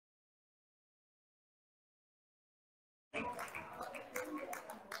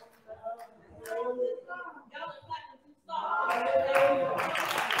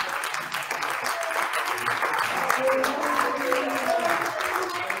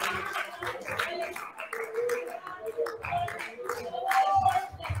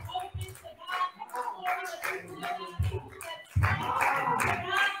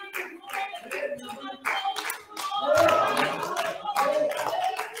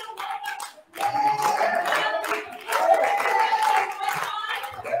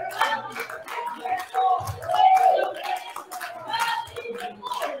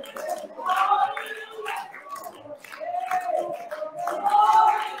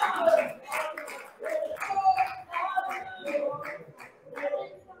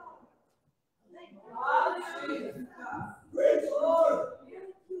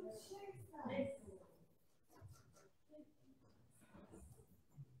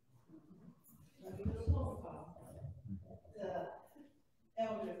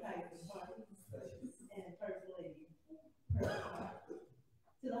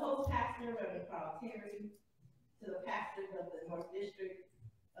pastor, Reverend Carl Terry, to the pastors of the North District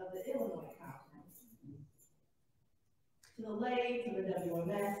of the Illinois Conference, to the lay, to the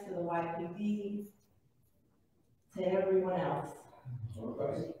WMS, to the YPD, to everyone else.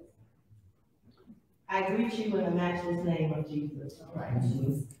 I greet you in the matchless name of Jesus Christ.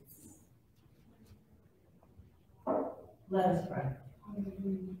 Let us pray.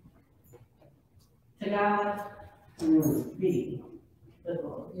 To God be the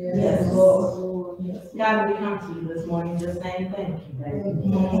glory. Yes, Lord. God, we come to you this morning just saying thank you.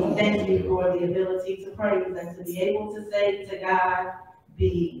 Thank you for the ability to praise and to be able to say to God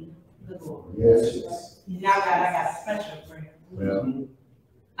be the glory. Yes. Now, God, I got a special prayer. Yeah.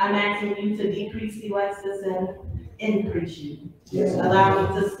 I'm asking you to decrease Elexis and increase you. Yes.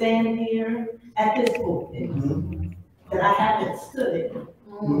 Allow me to stand here at this pulpit that I haven't stood in.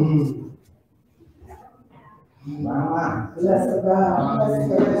 Bless the God.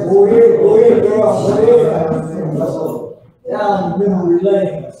 Go ahead, girl. Go ahead. Down memory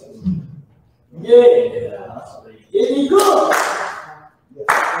lane. Yeah. It's good.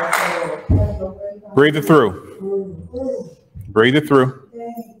 Breathe it through. Breathe it through.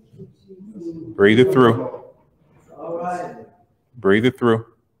 Breathe it through. All right. Breathe it through.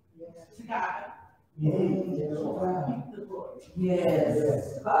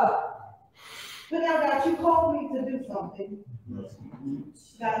 Yes. But now, God, you called me to do something.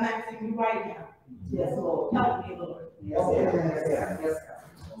 God, I'm asking you right now. Yes, Lord. Help me, Lord. Yes.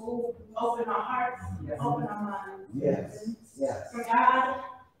 Open our hearts. Yes. Open our minds. Yes. For God,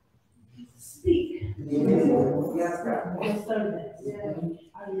 speak. Yes, God. Your servants. Yes.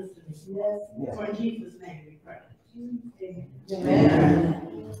 Our listeners. Yes. For in Jesus' name we pray. Amen.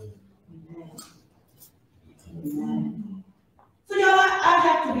 Amen. So, y'all, I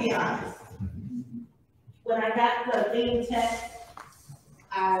have to be honest. When I got the theme text,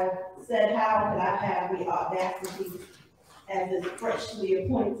 I said, how could I have the audacity as this freshly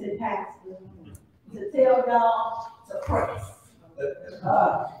appointed pastor to tell y'all to press?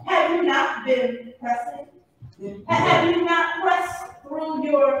 Have you not been pressing? Have you not pressed through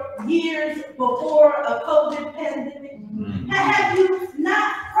your years before a COVID pandemic? Have you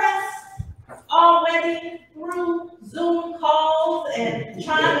not pressed already through Zoom calls and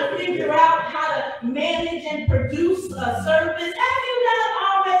trying to figure out how to manage and produce a service? Have you not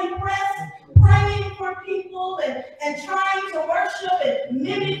already pressed praying for people and trying to worship and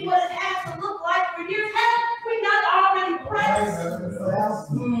mimic what it has to look like for years? Have we not already pressed? So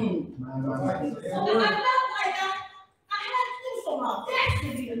I felt like I had some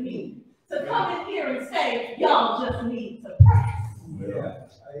audacity to me to come in here and say, y'all just need to press.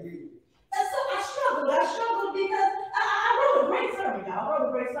 And so I struggled because I wrote a great sermon, y'all. I wrote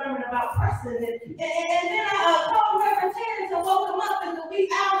a great sermon about pressing it. And then I called Reverend Terry and woke him up in the wee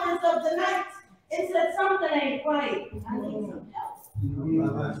hours of the night and said, something ain't right. I need some help.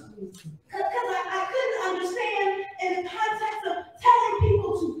 Because I couldn't understand in the context of telling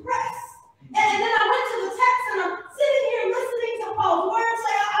people to press. And then I went to the text and I'm sitting here listening to Paul's words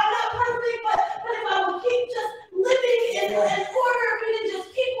say, I'm not perfect, but if I would keep just living in order, if we can just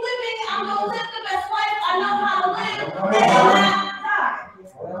keep living, I'm going to live the best life I know how to live, and not die.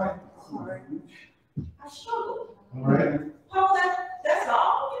 I struggled. Paul, that's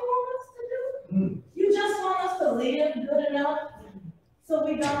all you want us to do? You just want us to live good enough so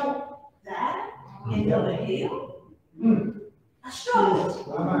we don't die and go to hell? I struggled.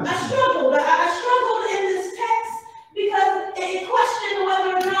 I struggled in this text because it questioned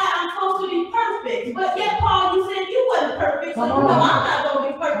whether or not I'm supposed to be perfect. But yet, Paul, you said you wasn't perfect, so you know I'm not going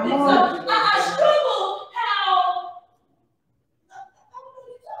to be perfect. So I struggled how. What are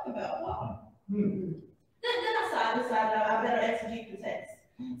you talking about? Wow. Then I decided I better exegete the text.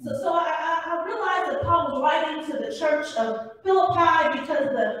 So I realized that Paul was writing to the church of Philippi because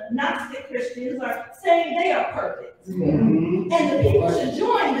the Gnostic Christians are saying they are perfect. And the people should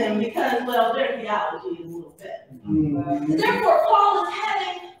join them because, well, their theology is a little better. Therefore, Paul is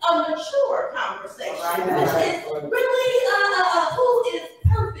having a mature conversation, which is really who is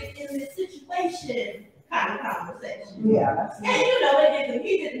perfect in this situation kind of conversation. Yeah. And you know,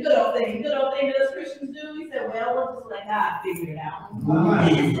 he did the good old thing that us Christians do. He said, well, we'll just let God figure it out.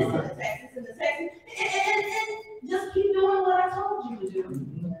 It's in the text. And just keep doing what I told you to do.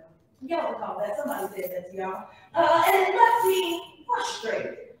 Y'all recall that. Somebody said that to y'all. And it left me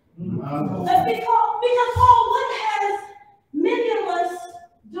frustrated. Because Paul, what has many of us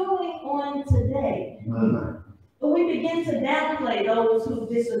doing on today? But we begin to downplay those who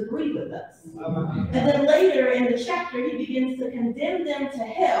disagree with us. And then later in the chapter, he begins to condemn them to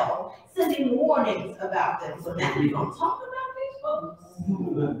hell, sending warnings about them. So now we're going to talk about these folks.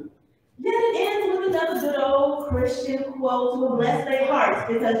 Then it ends with another good old Christian quote to bless their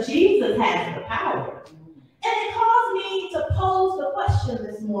hearts, because Jesus has the power. And it caused me to pose the question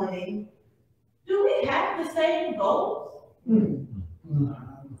this morning: do we have the same goals?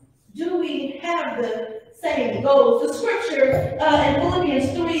 Do we have the same goals? The scripture in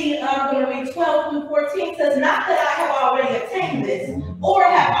Philippians 3, I'm going to read 12 through 14, says, "Not that I have already attained this or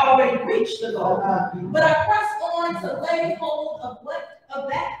have already reached the goal, but I press on to lay hold of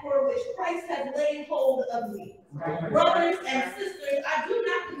that for which Christ has laid hold of me. Brothers and sisters, I do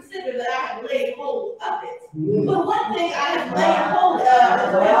not consider that I have laid hold of it. But one thing I have laid hold of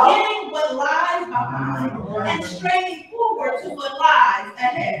is forgetting what lies behind and straining forward to what lies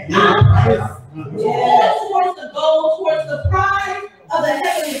ahead. I press towards the goal, towards the prize of the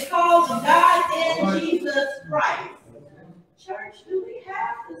heavenly call of God in Jesus Christ." Church, do we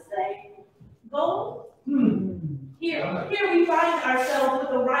have the same goal? Here we find ourselves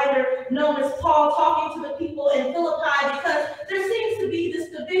with a writer known as Paul talking to the people in Philippi, because there seems to be this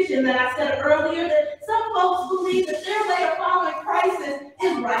division that I said earlier, that some folks believe that their way of following Christ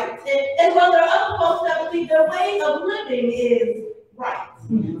is right, and while there are other folks that believe their way of living is right.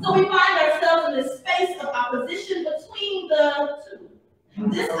 So we find ourselves in this space of opposition between the two.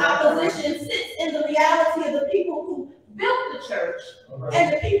 This opposition sits in the reality of the people who built the church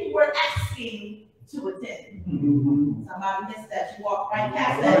and the people who were asking to attend. Somebody missed that. You walked right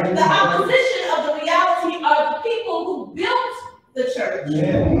past that. The opposition of the reality are the people who built the church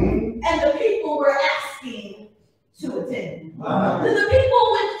and the people who were asking to attend. The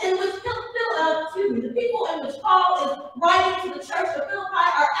people in which Paul is writing to the church of Philippi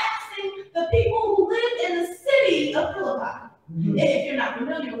are asking the people who live in the city of Philippi. If you're not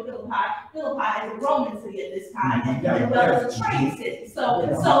familiar with Philippi, Philippi is a Roman city at this time, and well as a trade city. So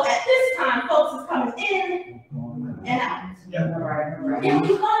at this time, folks is coming in and out. And we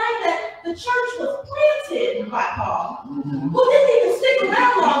find that the church was planted by Paul, who didn't even stick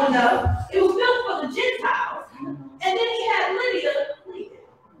around long enough. It was built for the Gentiles. And then he had Lydia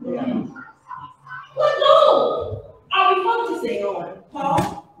leaving. What goal are we focusing on,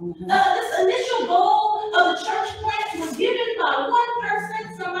 Paul? This initial goal of the church plant was given by one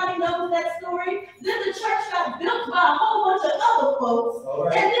person. Somebody knows that story. Then the church got built by a whole bunch of other folks.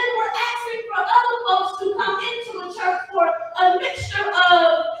 And then we're asking for other folks to come into the church for a mixture of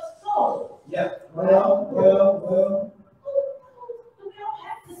souls. Well. Do we all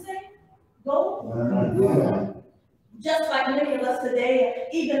have the same goal? Just like many of us today,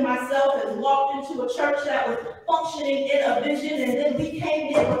 even myself, has walked into a church that was functioning in a vision, and then we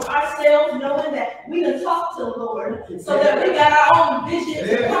came in with ourselves knowing that we done talked to the Lord, so that we got our own vision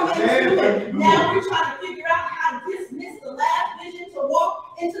to come into, and now we're trying to figure out how to dismiss the last vision to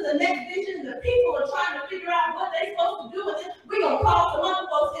walk into the next vision. The people are trying to figure out what they're supposed to do, and then we're going to call some other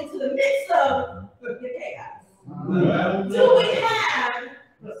folks into the mix of the chaos. Do we have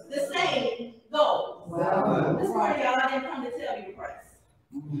the same goals? This morning, y'all, I didn't come to tell you to press.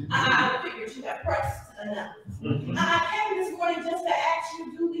 I figured you have pressed enough. I came this morning just to ask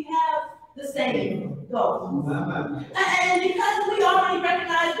you, do we have the same goals? And because we already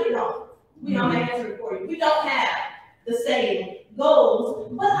recognize we don't answer it for you. We don't have the same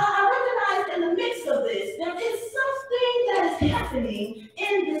goals. But I recognize in the midst of this, there is something that is happening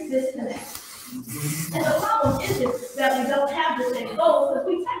in this disconnect. And the problem isn't that we don't have the same goals, because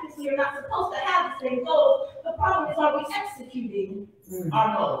we technically are not supposed to have the same goals. The problem is, are we executing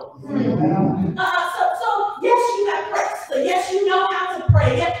our goals? So yes, you have pressed. So yes, you know how to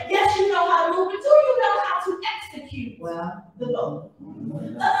pray. Yes, you know how to move. But do you know how to execute the goal?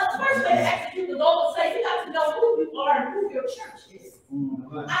 The first way to execute the goal is say you have to know who you are and who your church is.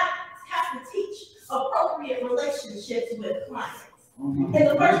 I have to teach appropriate relationships with clients. And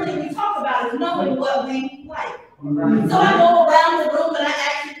the first thing we talk about is knowing what we like. So I go around the room and I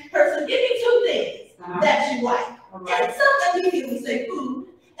ask the person, give me two things that you like. And some immediately say food,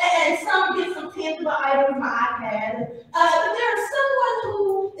 and some get some tangible items, my iPad. But there is someone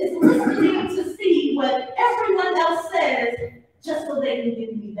who is listening to see what everyone else says, just so they can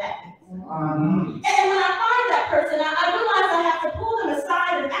give me that. And when I find that person, I realize I have to pull them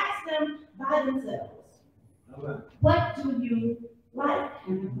aside and ask them by themselves. What do you like?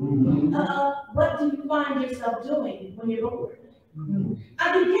 What do you find yourself doing when you're bored?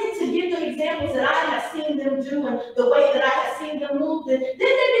 I begin to give them examples that I have seen them do and the way that I have seen them move. And then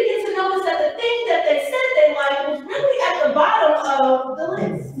they begin to notice that the thing that they said they liked was really at the bottom of the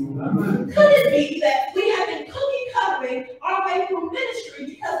list. Could it be that we have been cookie cuttering our way through ministry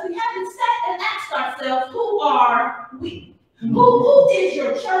because we haven't sat and asked ourselves, who are we? Who is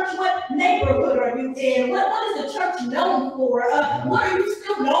your church? What neighborhood are you in? What is the church known for? What are you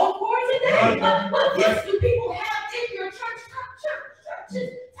still known for? Is Just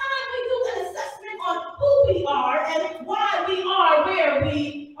time we do an assessment on who we are and why we are where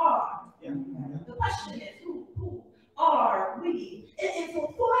we are. The question is, who are we? It's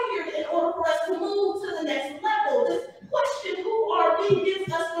required in order for us to move to the next level. This question, who are we,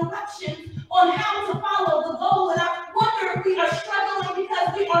 gives us direction on how to follow the goal. And I wonder if we are struggling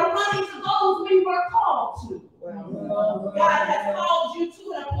because we are running to goals we were called to. God has called you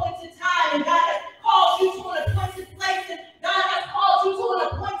to an appointed time, and God has called you to an appointed place, and God has called you to an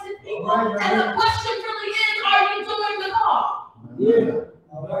appointed people. And the question really is, are you doing the call?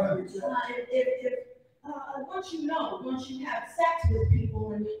 Once you have sex with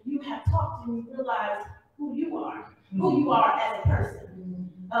people and you have talked and you realize who you are as a person,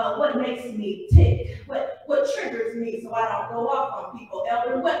 what makes me tick, what triggers me so I don't go off on people,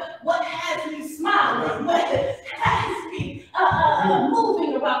 Elder, what has me smiling, what has me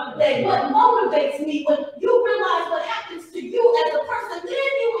moving about the day, what motivates me. When you realize what happens to you as a person,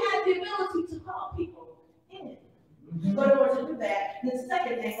 then you have the ability to call people in. But in order to do that, the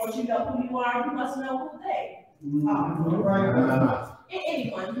second thing, once you know who you are, you must know who they are.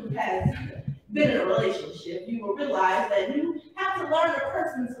 Anyone who has been in a relationship, you will realize that you have to learn a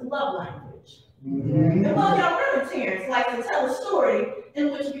person's love language. And one of y'all Presbyterians like to tell a story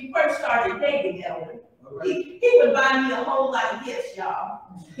in which we first started dating, Elder. He would buy me a whole lot of gifts, y'all.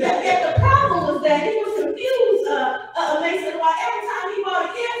 And the problem was that he was confused, Mason, why every time he bought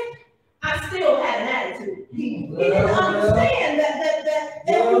a gift, I still had an attitude. He didn't understand that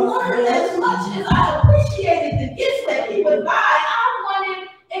if you learned as much as I appreciated the gifts that he would buy, I wanted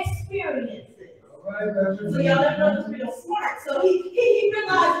experiences. So y'all never know he's real smart. So he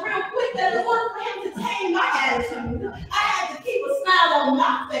realized real quick that in order for him to tame my attitude, I had to keep a smile on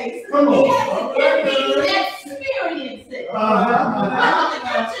my face. He had to give me experiences. The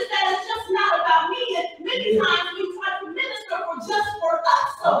churches that it's just not about me, and many times we try to minister just for us.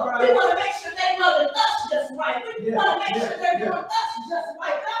 So we want to make sure they loving us just right. We want to make sure they're doing us just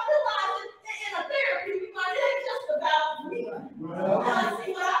right. But I realize that in a therapy, it ain't just about me. I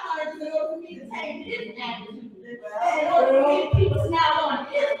see what I want to do in order for me to tame his attitude. In order for me to keep a smile on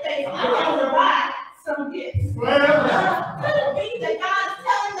his face, I have to buy some gifts. Could it be that God is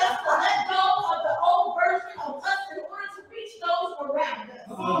telling us to let go of the old version of us in order to reach those around us?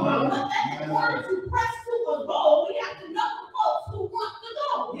 But that in order to press to a goal, we have to know the folks who want the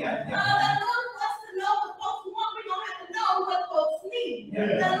goal. That in order for us to know what folks want, we're going to have to know what folks need. That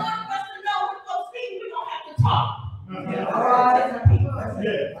in order for us to know what folks need, we're going to have to talk. All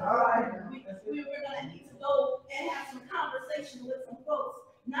right. We're going to need to go and have some conversation with some folks,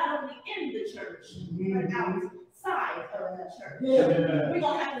 not only in the church, but outside of the church. We're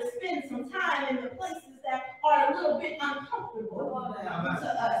going to have to spend some time in the places that are a little bit uncomfortable to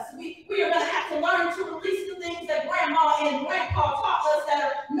us. We are going to have to learn to release the things that Grandma and Grandpa taught us that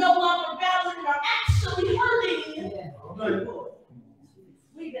are no longer valid and are actually hurting people.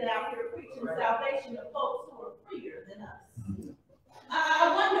 We've been out here preaching salvation to folks who are freer than us.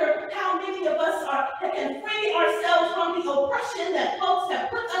 I wonder how many of us can free ourselves from the oppression that folks have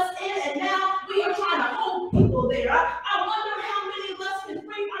put us in, and now we are trying to hold people there. I wonder how many of us can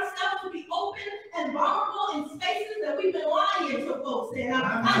free ourselves to be open and vulnerable in spaces that we've been lying to folks in.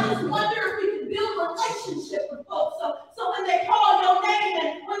 I just wonder if we can build relationship with folks. So when they call your name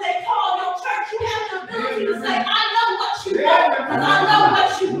and when they call your church, you have the ability to say, I know what you want, because I know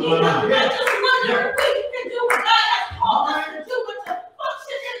what you need. I just wonder if we can do what God has called us to do, but to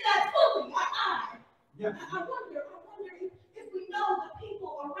function in that fully. I wonder if we know the people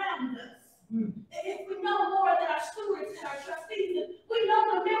around us, if we know more than our stewards and our trustees, if we know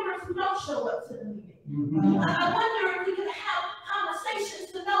the members who don't show up to the meeting. I wonder if we can have conversations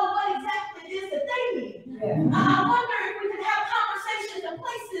to know what exactly it is that they need. I wonder if we can have conversations in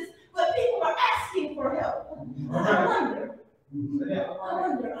places where people are asking for help. I wonder.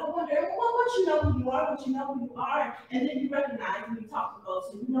 Once you know who you are, and then you recognize when you talk to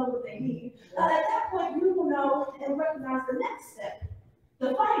folks and you know what they need, at that point you will know and recognize the next step.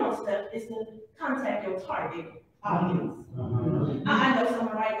 The final step is to contact your target audience. I know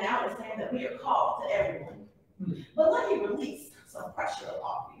someone right now is saying that we are called to everyone, but let me release some pressure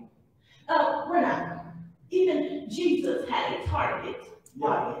off you. We're not. Even Jesus had a target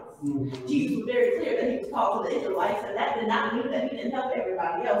audience. Jesus was very clear that he was called to the Israelites, and that did not mean that he didn't help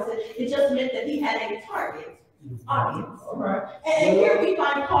everybody else. It just meant that he had a target audience. And here we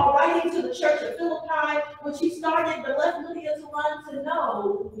find Paul writing to the church of Philippi, which he started, but left Lydia to run to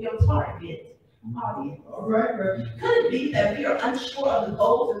know your target audience. Could it be that we are unsure of the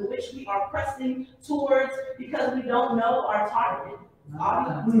goals in which we are pressing towards because we don't know our target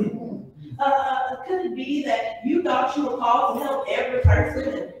audience? Could it be that you thought you were called to help every person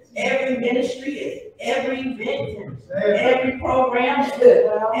and every ministry and every event and every program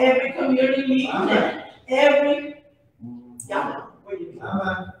and every community meeting and every, y'all know where you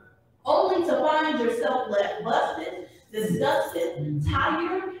go. Only to find yourself left busted, disgusted,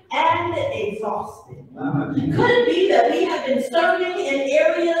 tired, and exhausted. Could it be that we have been serving in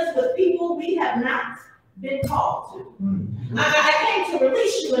areas with people we have not been called to? I came to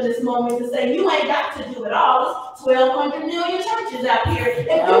release you in this moment to say you ain't got to do it all. There's 1,200 million churches out here. If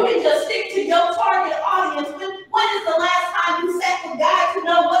you can just stick to your target audience, when is the last time you sat with God to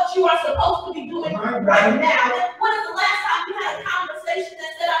know what you are supposed to be doing right now? When is the last time you had a conversation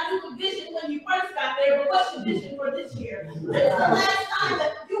that said, I knew a vision when you first got there, but what's your vision for this year? When is the last time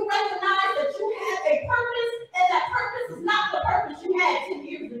that you recognized that you had a purpose and that purpose is not the purpose you had 10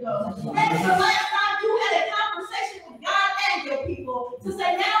 years ago? When is the last time you had a conversation with God and your people to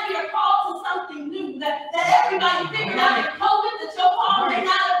say now we are called to something new, that everybody figured out in COVID that your call may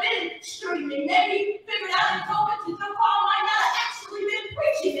not have been streaming, maybe figured out in COVID that your call might not have actually been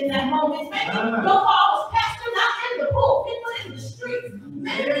preaching in that moment, maybe your call was pastor not in the pulpit but in the streets.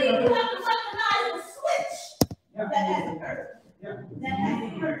 Maybe you have to recognize the switch that has occurred. That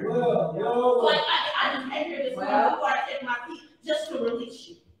has occurred. So I just came here this morning before I take my feet just to release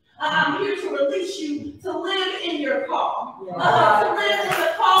you. I'm here to release you to live in your call, to live in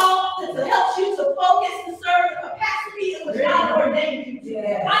the call to help you to focus, to serve the capacity in which God ordained you to.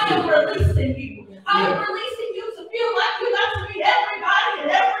 I am releasing you. I am releasing you to feel like you got to be everybody and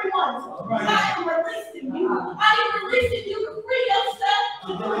everyone. I am releasing you. I am releasing you to free yourself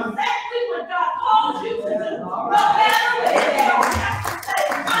to do exactly what God called you to do. No matter what it is.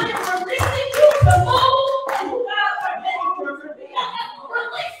 I am releasing you to move and who God ordained you to be. I am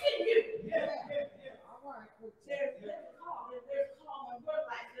releasing you. There's a call. There's a call on your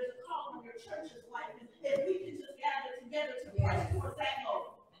life. There's a call on your church's life. If we can just gather together to press towards that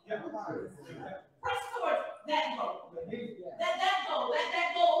goal. Press towards that goal. That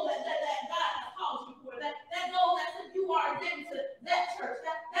goal that God has called you for. That goal that says you are ordained to that church.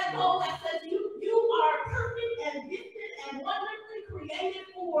 That goal that says you are perfect and gifted and wonderfully created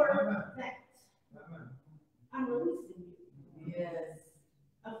for that. I'm releasing you. Yes.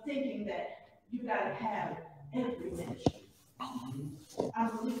 Of thinking that you gotta have every ministry. I'm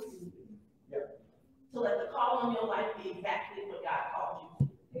releasing you. To let the call on your life be exactly what God called you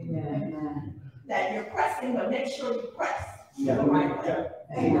to. Amen. That you're pressing, but make sure you press the right way.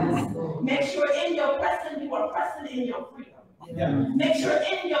 Amen. Make sure in your pressing, you are pressing in your freedom. Make sure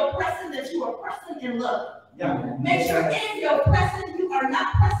in your pressing that you are pressing in love. Make sure in your pressing, you are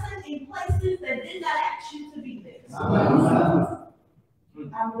not pressing in places that did not ask you to be there.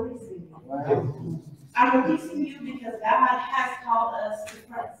 I'm releasing you. I'm releasing you because God has called us to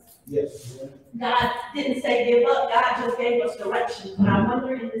press. Yes. God didn't say give up. God just gave us directions. And I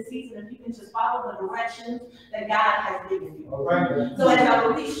wonder in this season if you can just follow the directions that God has given you. Right. So as I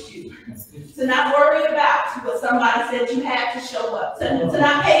released you, to not worry about what somebody said you had to show up, to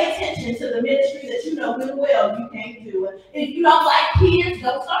not pay attention to the ministry that you know good well you can't do it. If you don't like kids,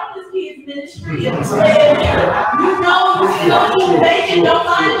 don't start this kids ministry. You know you still need bacon, don't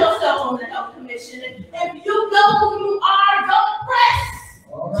find yourself on the health commission. If you know who you are, don't press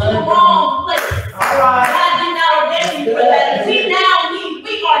to the wrong place. God did not ordain you for that. We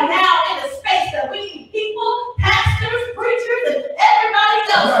are now in a space that we need people, pastors, preachers, and everybody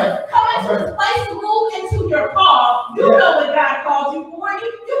else coming to this place to move into your call. You know what God called you for. You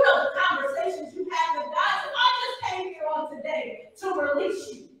know the conversations you have with God. So I just came here on today to release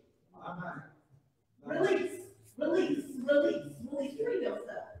you. Release. Free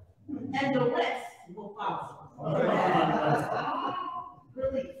yourself. And the rest will follow.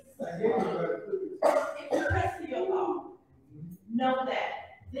 Release. If you press to your call, know that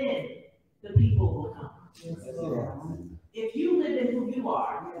then the people will come. If you live in who you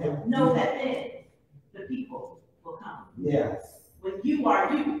are, know that then the people will come. Yes. When you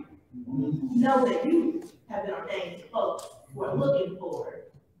are you, know that you have been ordained to folks who are looking for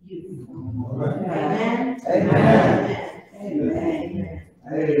you. Amen. Amen. Amen.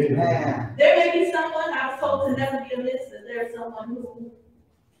 Amen. There may be someone, I was told to never be amiss, that there's someone who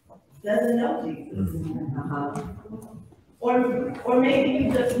doesn't know Jesus. Or maybe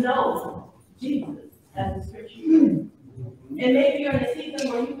you just know Jesus as the scripture. And maybe you're in a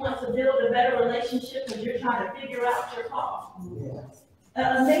season where you want to build a better relationship and you're trying to figure out your call.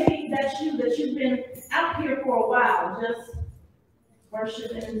 Maybe that's you, that you've been out here for a while, just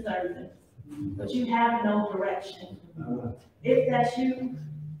worshiping and serving, but you have no direction. If that's you,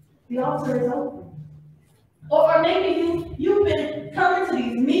 the altar is open. Or maybe you've been coming to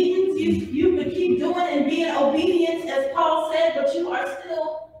these meetings, you could keep doing and being obedient, as Paul said, but you are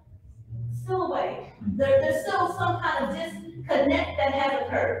still away. There's still some kind of disconnect that has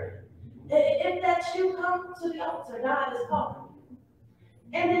occurred. If that's you, come to the altar. God is calling you.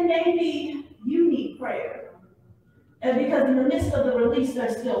 And then maybe you need prayer. And because in the midst of the release,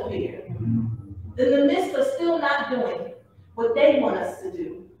 there's still fear. In the midst of still not doing what they want us to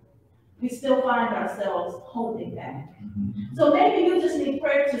do, we still find ourselves holding back. So maybe you just need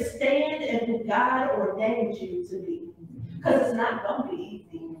prayer to stand in who God ordained you to be. Because it's not going to be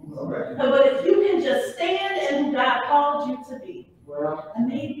easy. But if you can just stand in who God called you to be, and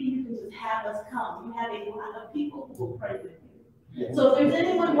maybe you can just have us come. You have a lot of people who will pray with you. So if there's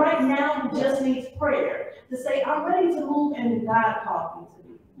anyone right now who just needs prayer, to say, I'm ready to move in who God called me to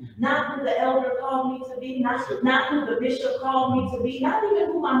be. Not who the elder called me to be, not who the bishop called me to be, not even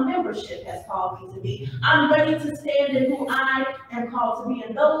who my membership has called me to be. I'm ready to stand in who I am called to be.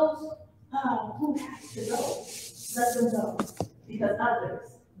 And those who have to go, let them go, because others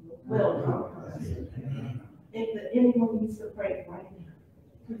will come. If anyone needs to pray right now,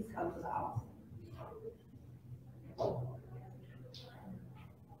 please come to the altar.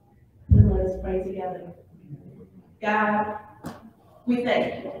 And let us pray together. God, we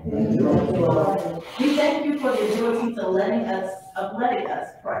thank you. We thank you for the ability to letting us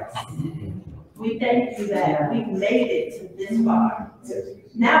pray. We thank you that we've made it to this far.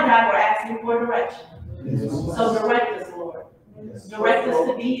 Now, God, we're asking for direction. So direct us, Lord. Direct us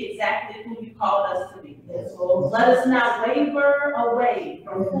to be exactly who you called us to be. Let us not waver away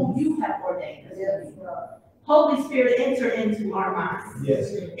from who you have ordained us to be. Holy Spirit, enter into our minds.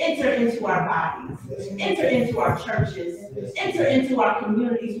 Enter into our bodies. Enter into our churches. Enter into our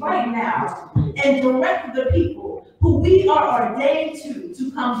communities right now and direct the people who we are ordained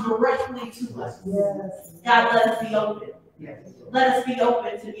to come directly to us. God, let us be open. Let us be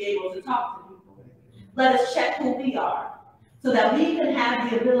open to be able to talk to people. Let us check who we are so that we can have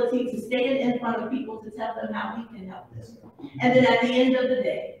the ability to stand in front of people to tell them how we can help them. And then at the end of the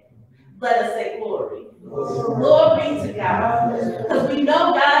day, let us say glory. Glory to God. Because we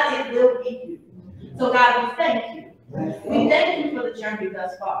know, God, it will be you. So God, we thank you. We thank you for the journey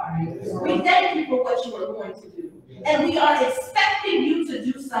thus far. We thank you for what you are going to do. And we are expecting you to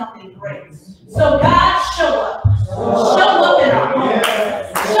do something great. So God, show up. Show up in our homes.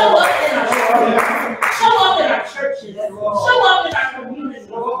 Show up in our schools. Show up in our churches. Show up in our communities.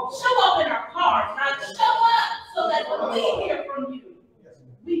 Show up in our cars. God, show up so that when we hear from you,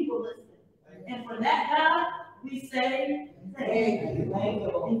 we will listen. And for that, God, we say thank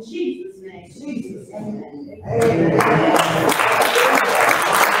you. In Jesus' name. Amen.